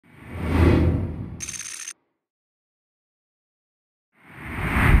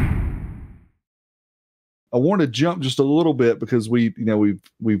I want to jump just a little bit because we've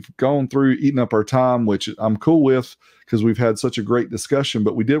gone through eating up our time, which I'm cool with because we've had such a great discussion.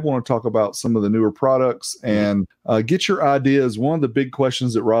 But we did want to talk about some of the newer products and get your ideas. One of the big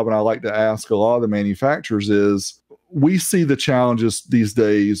questions that Rob and I like to ask a lot of the manufacturers is, we see the challenges these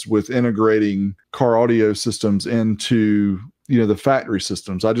days with integrating car audio systems into the factory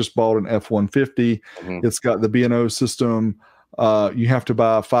systems. I just bought an F-150. It's got the B&O system. You have to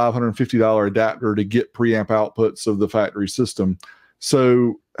buy a $550 adapter to get preamp outputs of the factory system.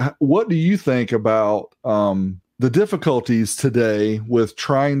 So what do you think about the difficulties today with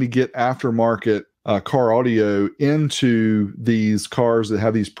trying to get aftermarket car audio into these cars that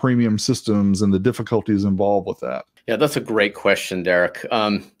have these premium systems and the difficulties involved with that? Yeah, that's a great question, Derek.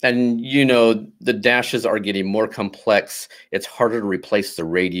 And the dashes are getting more complex. It's harder to replace the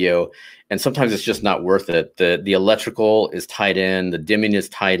radio, and sometimes it's just not worth it. The electrical is tied in, the dimming is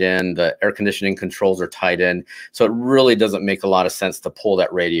tied in, the air conditioning controls are tied in. So it really doesn't make a lot of sense to pull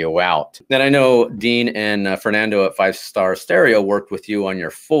that radio out. And I know Dean and Fernando at 5 Star Stereo worked with you on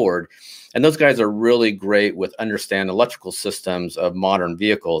your Ford. And those guys are really great with understand electrical systems of modern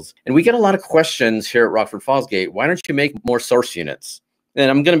vehicles. And we get a lot of questions here at Rockford Fosgate. Why don't you make more source units? And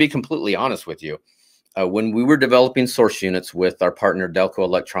I'm going to be completely honest with you. When we were developing source units with our partner Delco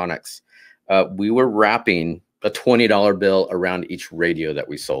Electronics, we were wrapping a $20 bill around each radio that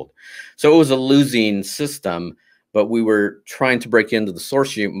we sold. So it was a losing system, but we were trying to break into the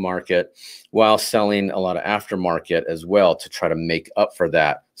source unit market while selling a lot of aftermarket as well to try to make up for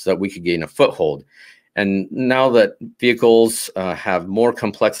that so that we could gain a foothold. And now that vehicles have more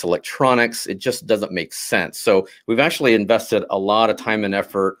complex electronics, it just doesn't make sense. So we've actually invested a lot of time and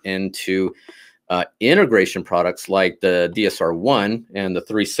effort into integration products like the DSR1 and the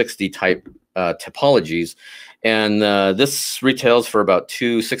 360 type topologies. And this retails for about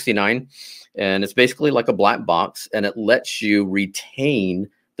 $269. And it's basically like a black box, and it lets you retain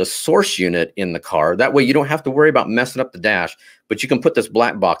the source unit in the car. That way you don't have to worry about messing up the dash, but you can put this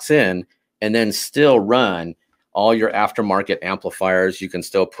black box in and then still run all your aftermarket amplifiers. You can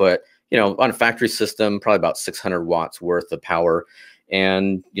still put, on a factory system, probably about 600 watts worth of power,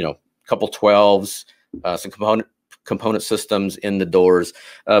 and, a couple 12s, some component systems in the doors.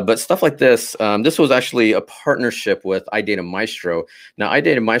 But stuff like this, this was actually a partnership with iData Maestro. Now,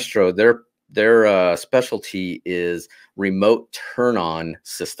 iData Maestro, their specialty is remote turn-on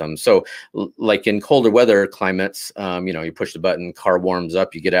systems. So like in colder weather climates, you push the button, car warms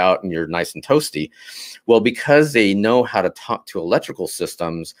up, you get out and you're nice and toasty. Well, because they know how to talk to electrical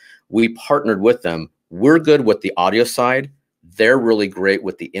systems, we partnered with them. We're good with the audio side. They're really great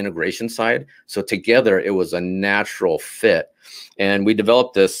with the integration side. So together it was a natural fit. And we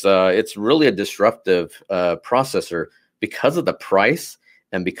developed this, it's really a disruptive processor because of the price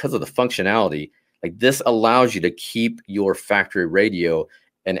and because of the functionality. Like, this allows you to keep your factory radio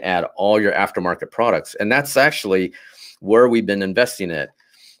and add all your aftermarket products. And that's actually where we've been investing in,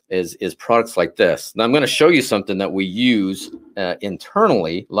 is products like this. Now I'm going to show you something that we use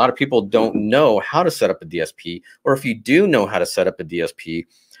internally. A lot of people don't know how to set up a DSP, or if you do know how to set up a DSP,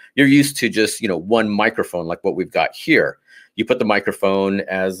 you're used to just, one microphone like what we've got here. You put the microphone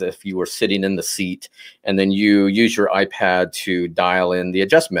as if you were sitting in the seat, and then you use your iPad to dial in the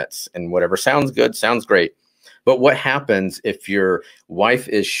adjustments, and whatever sounds good, sounds great. But what happens if your wife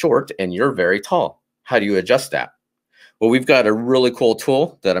is short and you're very tall? How do you adjust that? Well, we've got a really cool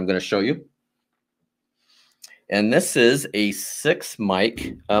tool that I'm going to show you. And this is a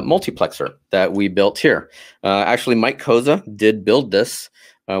 6-mic multiplexer that we built here. Actually, Mike Koza did build this.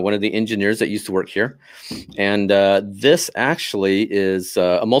 One of the engineers that used to work here. And this actually is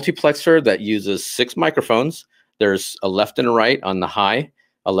a multiplexer that uses 6 microphones. There's a left and a right on the high,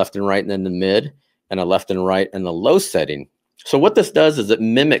 a left and right in the mid, and a left and right in the low setting. So what this does is it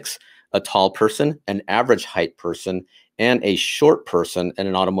mimics a tall person, an average height person, and a short person in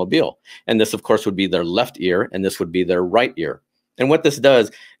an automobile. And this, of course, would be their left ear, and this would be their right ear. And what this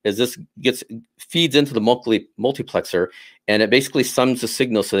does is this feeds into the multiplexer, and it basically sums the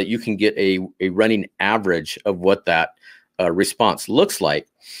signal so that you can get a running average of what that response looks like.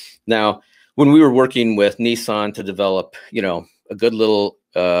 Now, when we were working with Nissan to develop, a good little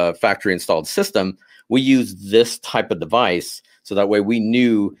factory installed system, we used this type of device so that way we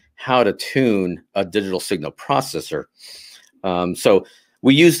knew how to tune a digital signal processor. So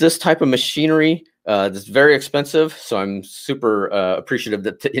we use this type of machinery. It's very expensive, so I'm super appreciative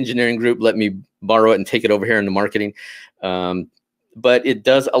that the engineering group let me borrow it and take it over here into marketing. But it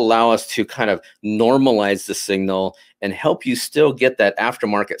does allow us to kind of normalize the signal and help you still get that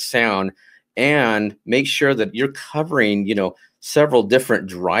aftermarket sound, and make sure that you're covering, several different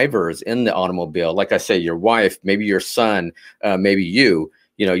drivers in the automobile. Like I say, your wife, maybe your son, maybe you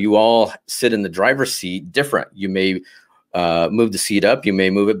know, you all sit in the driver's seat different. You may move the seat up, you may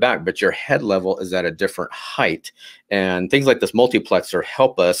move it back, but your head level is at a different height. And things like this multiplexer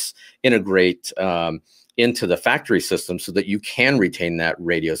help us integrate into the factory system so that you can retain that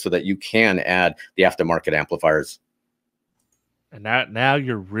radio, so that you can add the aftermarket amplifiers. And now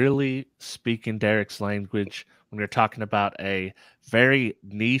you're really speaking Derek's language when you're talking about a very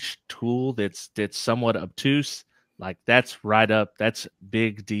niche tool that's somewhat obtuse. Like that's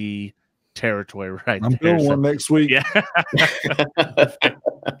big D territory right I'm there. doing one next week. Yeah.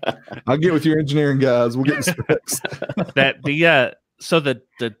 I'll get with your engineering guys. We'll get the specs. So the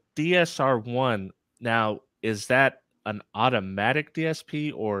DSR1 now, is that an automatic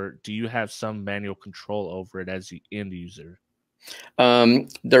DSP, or do you have some manual control over it as the end user?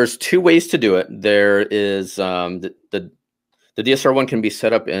 There's two ways to do it. There is the DSR1 can be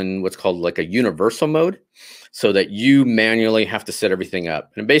set up in what's called like a universal mode, so that you manually have to set everything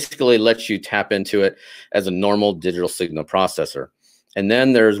up, and it basically lets you tap into it as a normal digital signal processor. And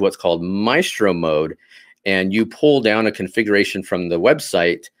then there's what's called Maestro mode, and you pull down a configuration from the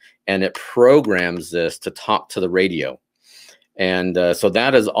website and it programs this to talk to the radio. And so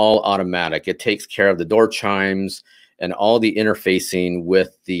that is all automatic. It takes care of the door chimes and all the interfacing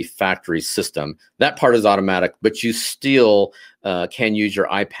with the factory system. That part is automatic, but you still can use your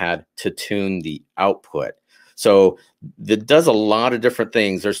iPad to tune the output. So that does a lot of different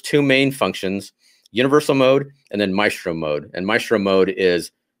things. There's two main functions: universal mode and then Maestro mode. And Maestro mode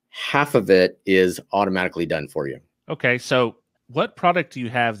is half of it is automatically done for you. Okay, so what product do you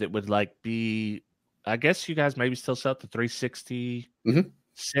have that would like be? I guess you guys maybe still sell the 366. Mm-hmm.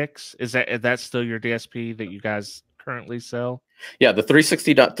 Is that still your DSP that you guys currently sell? Yeah, the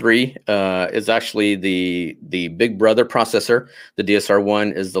 360.3 is actually the big brother processor. The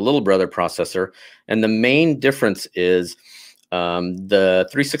DSR1 is the little brother processor. And the main difference is the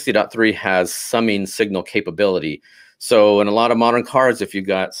 360.3 has summing signal capability. So in a lot of modern cars, if you've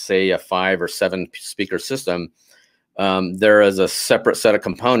got, say, a 5 or 7 speaker system, there is a separate set of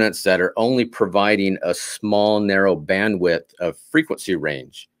components that are only providing a small, narrow bandwidth of frequency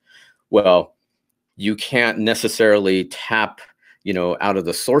range. Well, you can't necessarily tap, you know, out of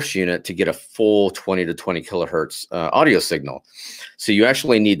the source unit to get a full 20 to 20 kilohertz audio signal. So you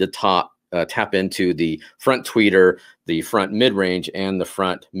actually need to tap into the front tweeter, the front mid-range, and the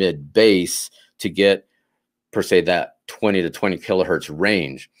front mid-bass to get, per se, that 20 to 20 kilohertz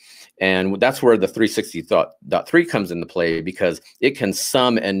range. And that's where the 360.3 comes into play, because it can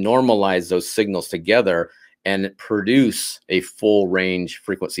sum and normalize those signals together and produce a full range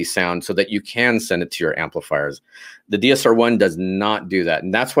frequency sound so that you can send it to your amplifiers. The DSR1 does not do that.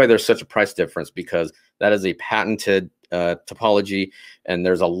 And that's why there's such a price difference, because that is a patented topology, and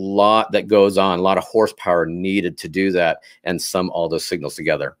there's a lot that goes on, a lot of horsepower needed to do that and sum all those signals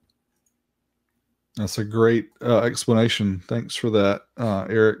together. That's a great explanation. Thanks for that,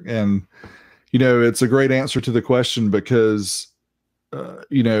 Eric. And, you know, it's a great answer to the question, because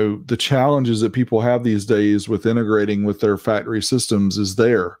you know, the challenges that people have these days with integrating with their factory systems is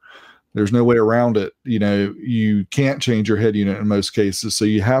there's no way around it. You know, you can't change your head unit in most cases. So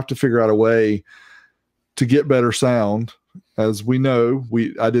you have to figure out a way to get better sound. As we know,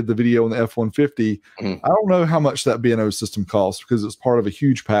 I did the video on the F-150. I don't know how much that B&O system costs, because it's part of a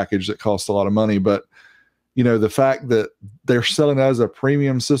huge package that costs a lot of money. But, you know, the fact that they're selling that as a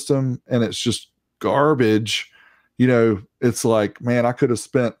premium system and it's just garbage, you know, it's like, man, I could have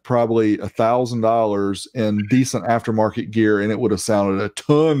spent probably $1,000 in decent aftermarket gear and it would have sounded a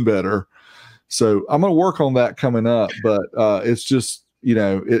ton better. So I'm going to work on that coming up. But it's just, you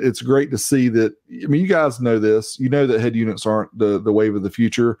know, it's great to see that. I mean, you guys know this. You know that head units aren't the wave of the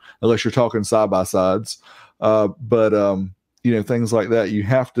future unless you're talking side-by-sides. But you know, things like that, you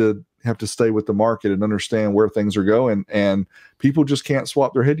have to stay with the market and understand where things are going, and people just can't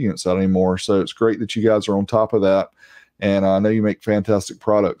swap their head units out anymore. So it's great that you guys are on top of that, and I know you make fantastic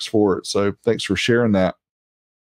products for it. So thanks for sharing that.